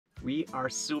We are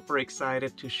super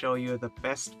excited to show you the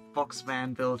best box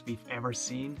van build we've ever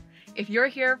seen. If you're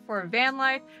here for van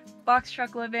life, box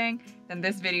truck living, then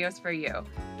this video is for you.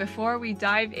 Before we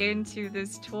dive into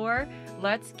this tour,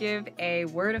 let's give a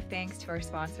word of thanks to our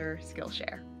sponsor,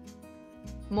 Skillshare.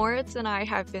 Moritz and I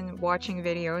have been watching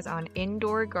videos on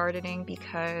indoor gardening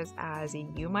because, as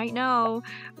you might know,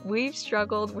 we've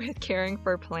struggled with caring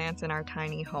for plants in our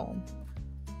tiny home.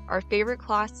 Our favorite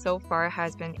class so far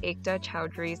has been Ekta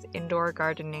Chowdhury's indoor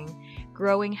gardening,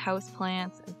 growing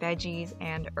houseplants, veggies,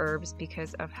 and herbs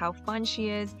because of how fun she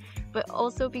is, but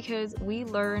also because we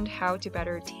learned how to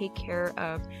better take care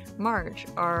of Marge,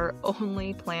 our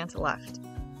only plant left.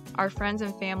 Our friends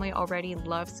and family already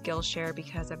love Skillshare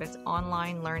because of its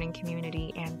online learning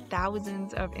community and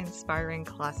thousands of inspiring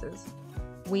classes.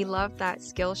 We love that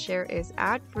Skillshare is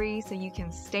ad-free so you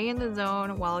can stay in the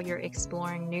zone while you're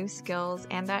exploring new skills,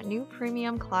 and that new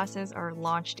premium classes are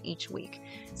launched each week,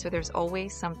 so there's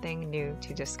always something new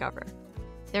to discover.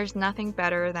 There's nothing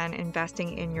better than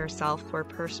investing in yourself for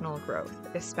personal growth,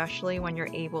 especially when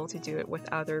you're able to do it with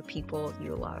other people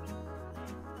you love.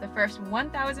 The first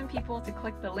 1,000 people to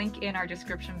click the link in our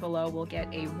description below will get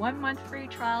a 1-month free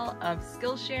trial of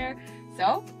Skillshare.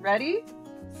 So, ready,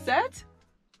 set,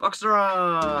 Box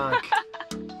truck!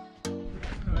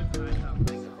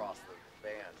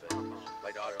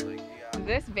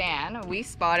 This van, we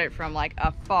spotted from like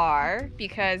afar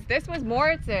because this was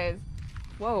Moritz's.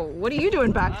 Whoa, what are you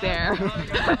doing back there?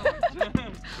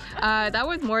 That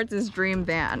was Moritz's dream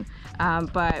van,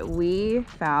 but we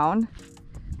found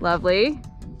lovely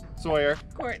Sawyer,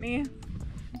 Courtney,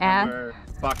 and we're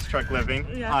Box Truck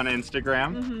Living on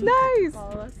Instagram. Nice.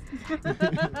 Follow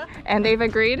us. And they've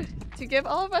agreed to give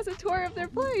all of us a tour of their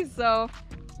place. So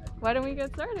why don't we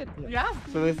get started? Yeah.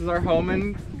 So this is our home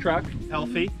and truck.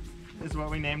 Elfie is what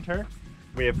we named her.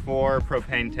 We have 4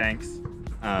 propane tanks,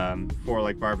 4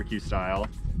 like barbecue style.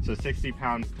 So 60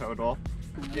 pounds total.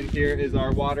 In here is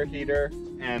our water heater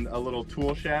and a little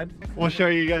tool shed. We'll show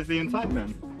you guys the inside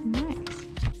then. Nice.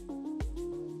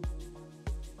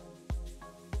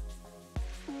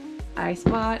 I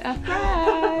spot a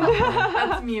friend.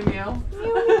 That's Mew Mew.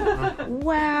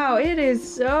 Wow, it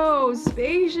is so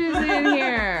spacious in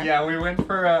here. Yeah, we went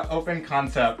for an open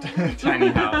concept tiny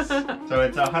house. So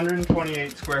it's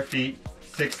 128 square feet,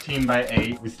 16 by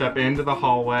 8. We step into the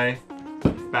hallway,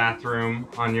 bathroom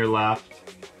on your left,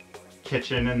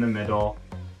 kitchen in the middle,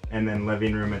 and then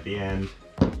living room at the end.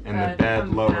 And the bed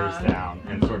lowers down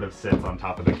and sort of sits on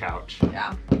top of the couch.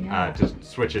 Yeah. Just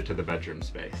switch it to the bedroom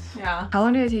space. Yeah. How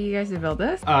long did it take you guys to build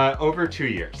this? Over 2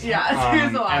 years. Yeah, it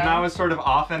was a while. And that was sort of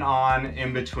off and on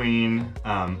in between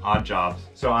odd jobs.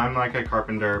 So I'm like a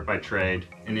carpenter by trade,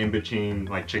 and in between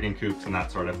like chicken coops and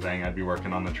that sort of thing, I'd be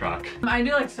working on the truck. I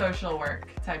do like social work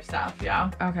type stuff,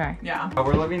 yeah. Okay. Yeah. But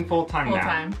we're living full-time now.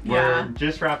 Full-time, We're yeah.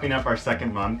 just wrapping up our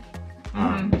 2nd month.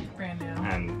 Brand new.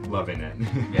 And loving it.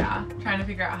 Yeah, trying to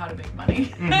figure out how to make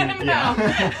money. Yeah.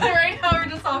 Right now we're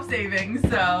just off savings,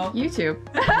 so. YouTube.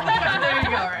 There you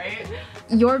go, right?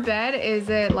 Your bed, is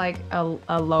it like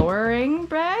a lowering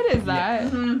bed? Is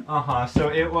that? Uh-huh, so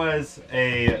it was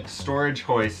a storage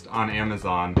hoist on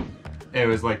Amazon. It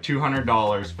was like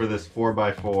 $200 for this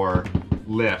 4x4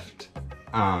 lift.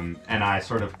 And I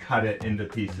sort of cut it into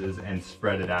pieces and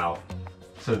spread it out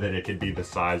so that it could be the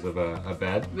size of a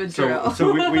bed.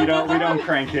 So we don't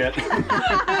crank it.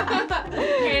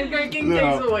 Hand cranking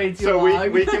takes way too so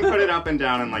long. we can put it up and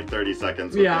down in like 30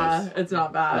 seconds with yeah, this. it's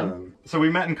not bad. So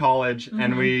we met in college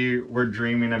and we were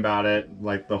dreaming about it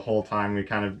like the whole time we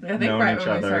kind of I think known right each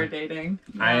when other. we started dating.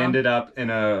 I Yeah. ended up in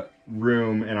a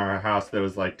room in our house that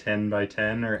was like 10 by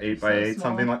 10 or 8 by 8, small.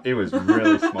 something like. It was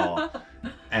really small.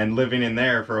 And living in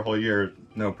there for a whole year,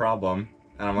 no problem.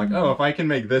 And I'm like, oh, if I can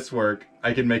make this work,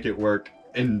 I can make it work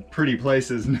in pretty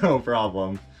places, no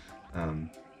problem.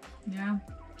 Yeah.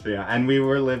 So yeah, and we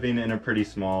were living in a pretty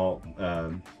small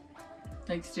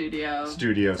Like studio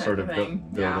type sort of thing.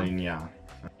 building, yeah.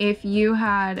 If you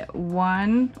had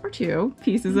 1 or 2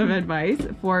 pieces of advice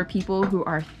for people who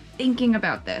are thinking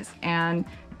about this and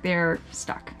they're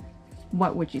stuck,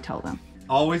 what would you tell them?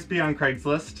 Always be on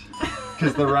Craigslist,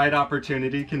 because the right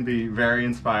opportunity can be very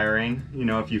inspiring. You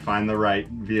know, if you find the right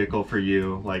vehicle for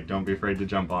you, like don't be afraid to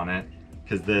jump on it.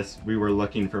 Because we were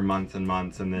looking for months and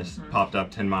months, and this popped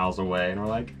up 10 miles away, and we're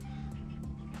like,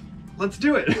 let's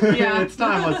do it. Yeah. It's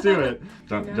time, let's do it.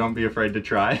 Don't be afraid to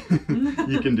try.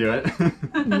 You can do it.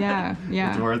 Yeah.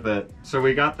 It's worth it. So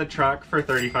we got the truck for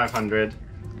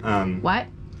 $3,500. What?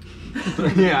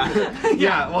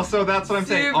 Yeah. Well, so that's what I'm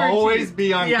saying. Super Always cheap.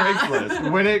 be on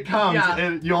Craigslist. When it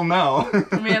comes, you'll know.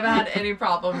 We haven't had any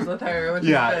problems with her, which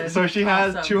Yeah, has been so she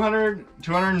has awesome.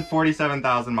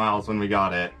 247,000 miles when we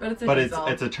got it. But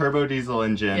it's a turbo diesel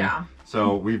engine. Yeah.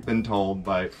 So we've been told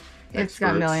by It's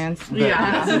got millions. that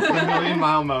Yeah. this is the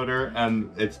million-mile motor, and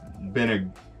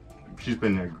she's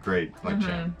been a great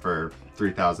champ for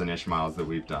 3,000-ish miles that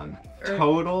we've done.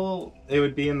 Total, it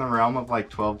would be in the realm of like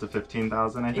 12 to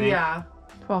 15,000, I think. Yeah.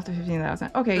 12 to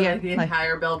 15,000. Okay, So, yeah. like, the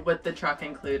entire build with the truck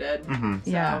included.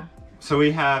 Yeah. So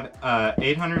we have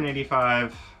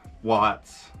 885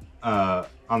 watts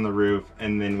on the roof,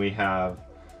 and then we have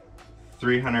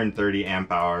 330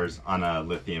 amp hours on a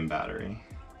lithium battery.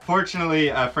 Fortunately,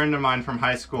 a friend of mine from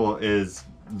high school is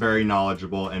very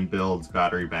knowledgeable and builds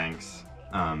battery banks.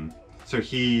 So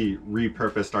he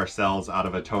repurposed our cells out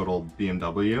of a total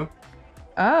BMW.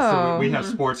 Oh. So we have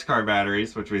sports car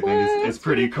batteries, which we think is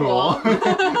pretty cool.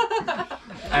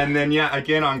 And then yeah,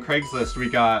 again on Craigslist we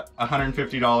got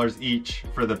 $150 each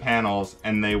for the panels,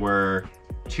 and they were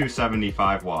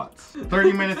 275 watts.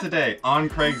 30 minutes a day on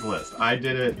Craigslist. I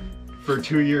did it for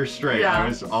 2 years straight. Yeah. I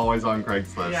was always on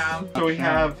Craigslist. Yeah. So we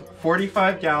have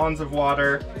 45 gallons of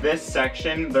water. This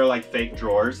section, they're like fake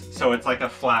drawers. So it's like a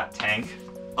flat tank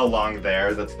along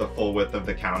there that's the full width of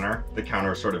the counter. The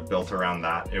counter is sort of built around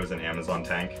that. It was an Amazon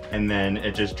tank. And then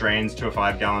it just drains to a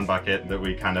 5-gallon bucket that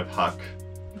we kind of huck.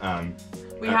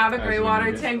 We have a as gray we water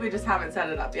need it. tank, we just haven't set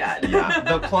it up yet. Yeah,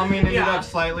 the plumbing ended Yeah. up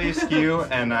slightly askew,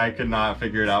 and I could not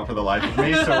figure it out for the life of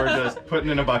me, so we're just putting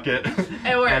in a bucket.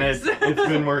 It works. And it's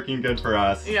been working good for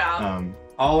us. Yeah.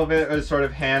 All of it was sort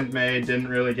of handmade, didn't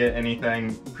really get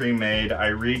anything pre-made. I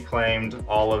reclaimed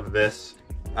all of this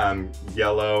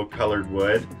yellow colored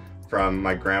wood from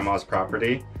my grandma's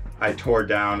property. I tore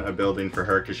down a building for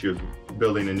her because she was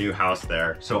building a new house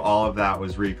there. So all of that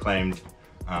was reclaimed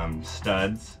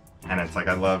studs. And it's like,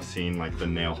 I love seeing like the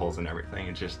nail holes and everything.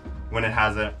 It's just, when it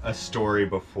has a story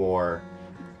before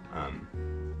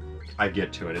I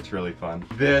get to it, it's really fun.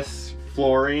 This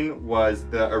flooring was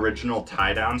the original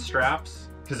tie-down straps,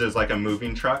 because it was like a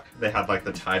moving truck. They had like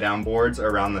the tie-down boards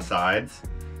around the sides.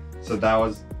 So that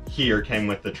was came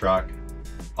with the truck.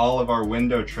 All of our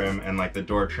window trim and like the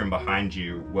door trim behind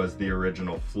you was the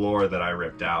original floor that I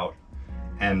ripped out.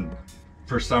 And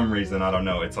for some reason, I don't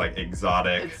know, it's like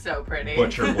exotic. It's so pretty.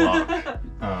 Butcher block.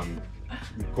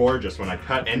 Gorgeous. When I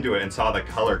cut into it and saw the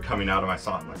color coming out of my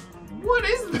saw, I'm like, what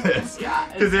is this? Yeah,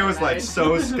 it's Because it so was like nice.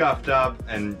 so scuffed up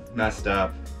and messed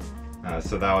up.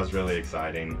 So that was really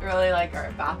exciting. Really like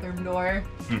our bathroom door.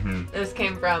 This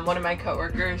came from one of my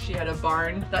coworkers. She had a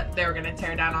barn that they were gonna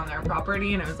tear down on their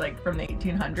property, and it was like from the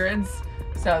 1800s.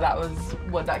 So that was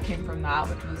what that came from, that,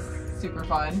 which was super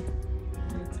fun.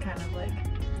 And it's kind of like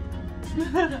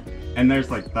And there's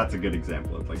like, that's a good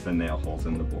example of like the nail holes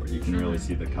in the board. You can really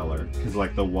see the color, because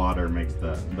like the water makes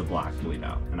the black bleed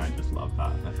out, and I just love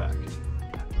that effect.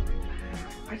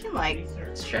 I can like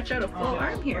stretch out a full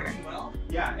arm here.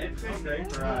 Yeah, it's been great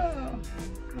for us.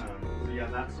 So yeah,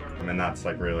 that's sort of, and that's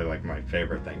like really like my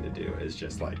favorite thing to do, is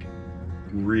just like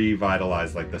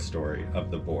revitalize like the story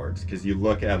of the boards, because you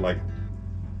look at like,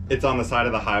 it's on the side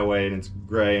of the highway and it's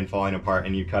gray and falling apart,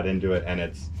 and you cut into it and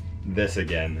it's this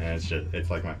again, and it's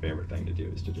like my favorite thing to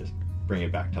do, is to just bring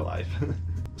it back to life.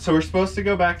 So we're supposed to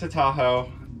go back to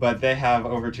Tahoe, but they have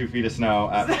over 2 feet of snow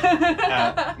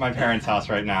at my parents' house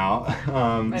right now.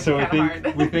 So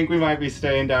we think we might be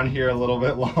staying down here a little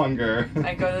bit longer.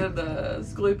 I go to the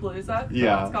Schoolypalooza.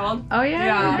 Yeah. It's called. Oh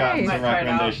yeah. We've gotten Might some try it out.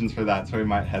 recommendations for that, so we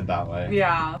might head that way.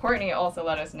 Yeah. Courtney also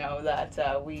let us know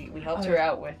that we helped her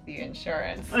out with the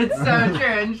insurance. It's so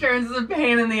true. Insurance is a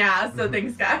pain in the ass, so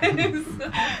thanks guys.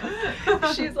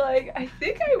 She's like, I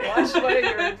think I watched one of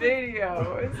your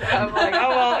videos. And I'm like, oh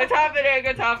well, it's happening,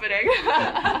 it's happening.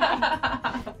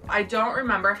 I don't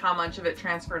remember how much of it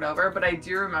transferred over, but I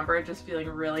do remember it just feeling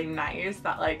really nice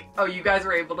that like, oh, you guys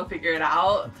were able to figure it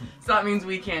out. So that means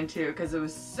we can too, because it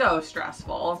was so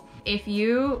stressful. If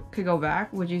you could go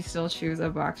back, would you still choose a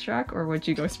box truck or would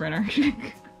you go Sprinter?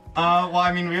 Well,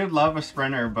 I mean, we would love a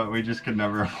Sprinter, but we just could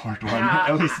never afford one. Yeah.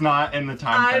 At least not in the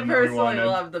time I frame that we personally wanted.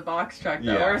 love the box truck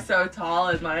though. Yeah. We're so tall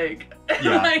and like,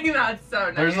 Yeah. like that's so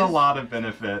nice. There's a lot of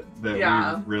benefit that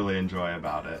Yeah. we really enjoy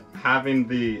about it. Having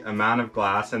the amount of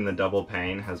glass and the double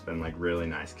pane has been like really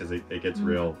nice, because it gets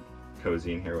real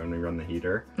cozy in here when we run the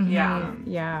heater. Yeah.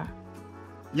 Yeah.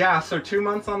 Yeah, so 2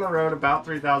 months on the road, about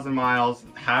 3,000 miles,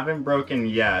 haven't broken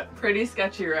yet. Pretty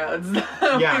sketchy roads.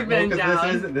 Yeah, We've been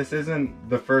down. because this isn't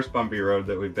the first bumpy road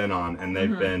that we've been on, and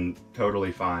they've been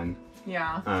totally fine.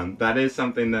 Yeah. That is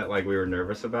something that like we were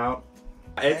nervous about.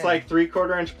 It's like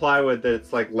 3/4 inch plywood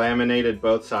that's like laminated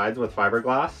both sides with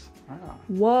fiberglass.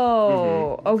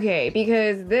 Whoa. Okay,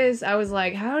 because this, I was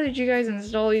like, how did you guys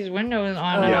install these windows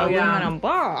on an aluminum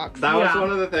box? That was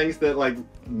one of the things that like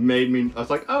made me. I was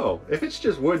like, oh, if it's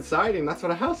just wood siding, that's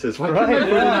what a house is. Why can't I put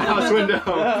in a house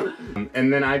window?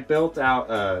 And then I built out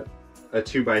a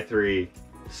 2x3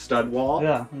 stud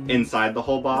wall inside the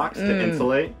whole box to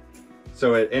insulate.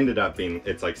 So it ended up being,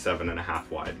 it's like 7.5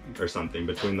 wide or something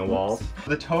between the walls.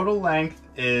 The total length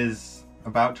is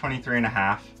about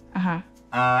 23.5.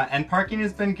 And parking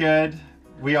has been good.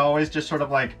 We always just sort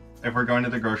of like, if we're going to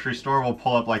the grocery store, we'll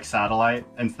pull up like satellite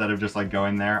instead of just like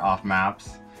going there off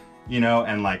maps, you know,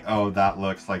 and like, oh, that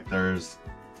looks like there's,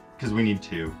 because we need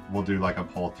two. We'll do like a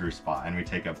pull through spot and we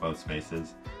take up both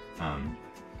spaces.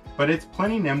 But it's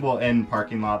plenty nimble in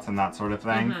parking lots and that sort of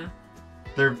thing.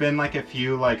 There have been like a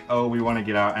few like, oh, we want to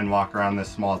get out and walk around this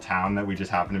small town that we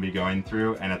just happen to be going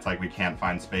through, and it's like we can't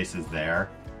find spaces there.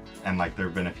 And like there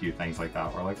have been a few things like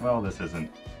that where like, well, this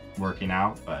isn't working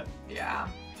out, but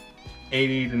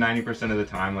 80 to 90% of the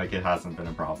time, like it hasn't been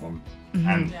a problem.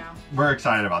 And we're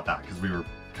excited about that because we were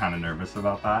kind of nervous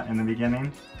about that in the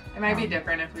beginning. It might be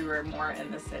different if we were more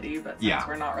in the city, but since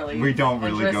we're not really we don't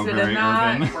really go very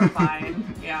urban. We're fine.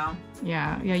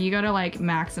 Yeah, you gotta like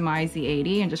maximize the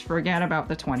 80 and just forget about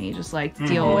the 20. Just like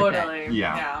deal with it.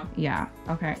 Yeah.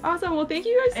 Okay. Awesome. Well, thank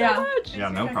you guys so much. Yeah,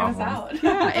 no problem.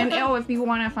 And if you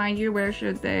want to find you, where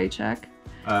should they check?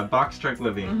 Box Truck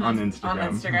Living on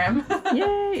Instagram.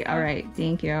 Yay. All right.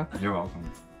 Thank you. You're welcome.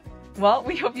 Well,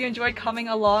 we hope you enjoyed coming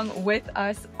along with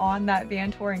us on that van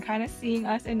tour and kind of seeing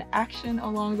us in action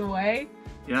along the way.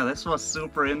 Yeah, this was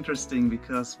super interesting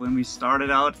because when we started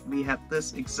out, we had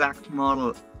this exact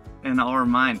model in our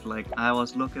mind. Like, I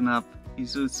was looking up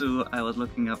Isuzu, I was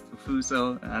looking up the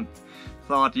Fuso, and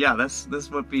thought, yeah, this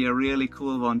would be a really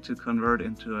cool one to convert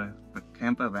into a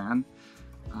camper van.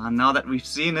 Now that we've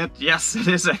seen it, yes, it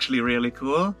is actually really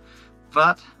cool.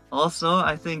 But also,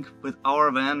 I think with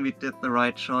our van, we did the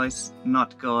right choice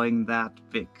not going that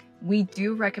big. We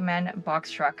do recommend box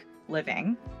truck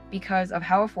living because of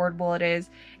how affordable it is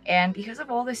and because of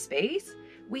all the space.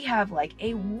 We have like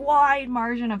a wide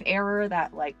margin of error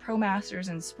that like ProMasters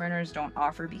and Sprinters don't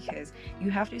offer because you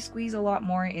have to squeeze a lot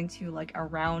more into like a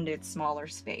rounded, smaller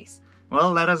space.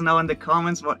 Well, let us know in the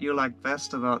comments what you like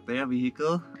best about their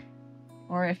vehicle.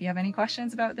 Or if you have any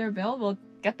questions about their build, we'll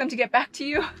get them to get back to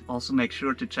you. Also make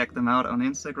sure to check them out on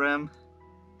Instagram.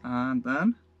 And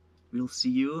then we'll see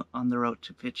you on the road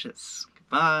to pitches.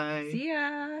 Goodbye. See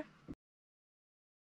ya.